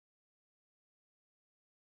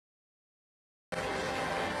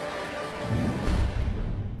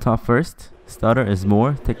Top first, starter is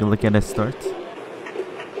Moore. Take a look at his start.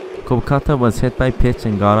 Kobukata was hit by pitch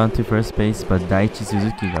and got onto first base, but Daichi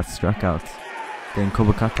Suzuki got struck out. Then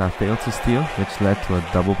Kobukata failed to steal, which led to a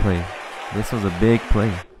double play. This was a big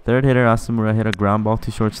play. Third hitter Asumura hit a ground ball to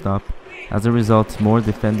shortstop. As a result, Moore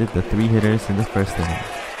defended the 3 hitters in the first inning.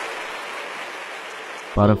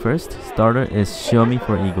 Bottom first, starter is Shiomi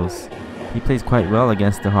for Eagles. He plays quite well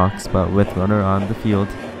against the Hawks, but with runner on the field,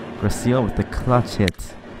 Graciel with a clutch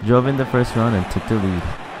hit drove in the first run and took the lead.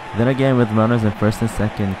 Then again with runners in first and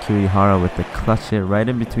second, Kurihara with a clutch hit right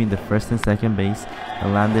in between the first and second base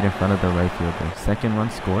and landed in front of the right fielder. Second run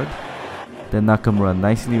scored. Then Nakamura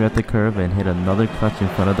nicely read the curve and hit another clutch in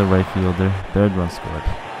front of the right fielder. Third run scored.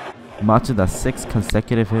 Machida's 6th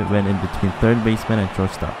consecutive hit went in between third baseman and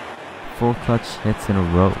shortstop. 4 clutch hits in a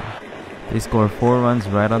row. They scored 4 runs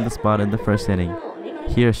right on the spot in the first inning.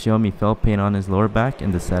 Here Shiomi felt pain on his lower back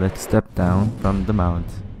and decided to step down from the mound.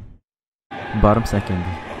 Bottom second.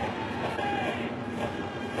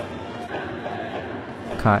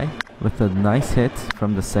 Kai with a nice hit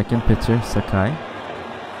from the second pitcher, Sakai.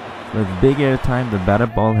 With big airtime, the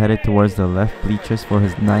batted ball headed towards the left bleachers for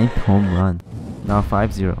his 9th home run. Now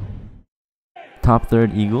 5-0. Top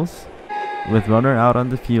third Eagles. With runner out on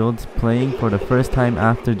the field, playing for the first time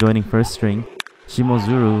after joining first string,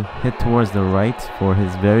 Shimozuru hit towards the right for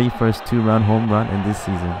his very first 2-run home run in this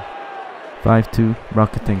season. 5-2,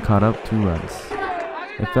 Rakuten caught up 2 runs.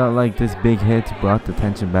 It felt like this big hit brought the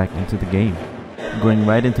tension back into the game. Going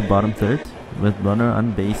right into bottom third, with runner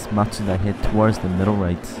on base, Machida hit towards the middle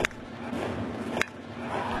right.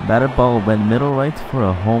 Batted ball went middle right for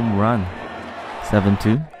a home run.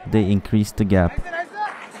 7-2, they increased the gap.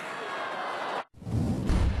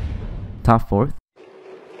 Top fourth.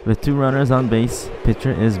 With 2 runners on base,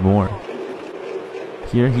 pitcher is Moore.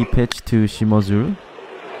 Here he pitched to Shimozuru.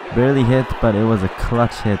 Barely hit, but it was a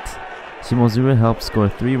clutch hit. Shimozuru helped score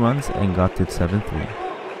 3 runs and got to 7-3.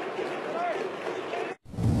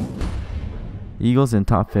 Eagles in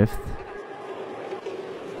top 5th.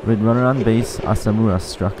 With runner on base, Asamura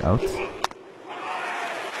struck out.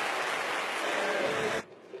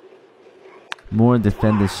 Moore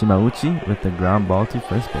defended Shimauchi with a ground ball to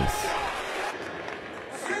first base.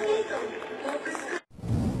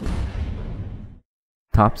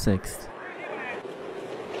 Top 6th.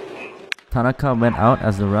 Tanaka went out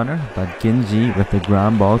as the runner, but Ginji with a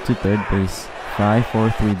ground ball to third base.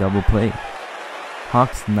 5-4-3 double play.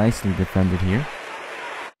 Hawks nicely defended here.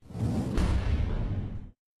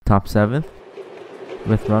 Top 7th.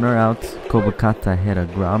 With runner out, Kobukata hit a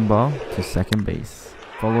ground ball to second base.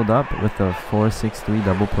 Followed up with a 4-6-3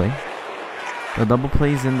 double play. The double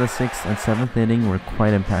plays in the 6th and 7th inning were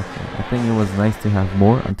quite impactful. I think it was nice to have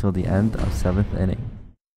more until the end of 7th inning.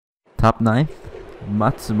 Top 9th,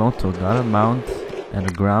 Matsumoto got a mound and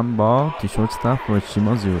a ground ball to shortstop for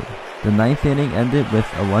Shimozuru. The 9th inning ended with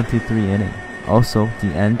a 1-2-3 inning. Also the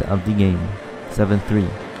end of the game. 7-3.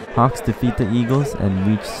 Hawks defeat the Eagles and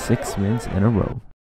reach 6 wins in a row.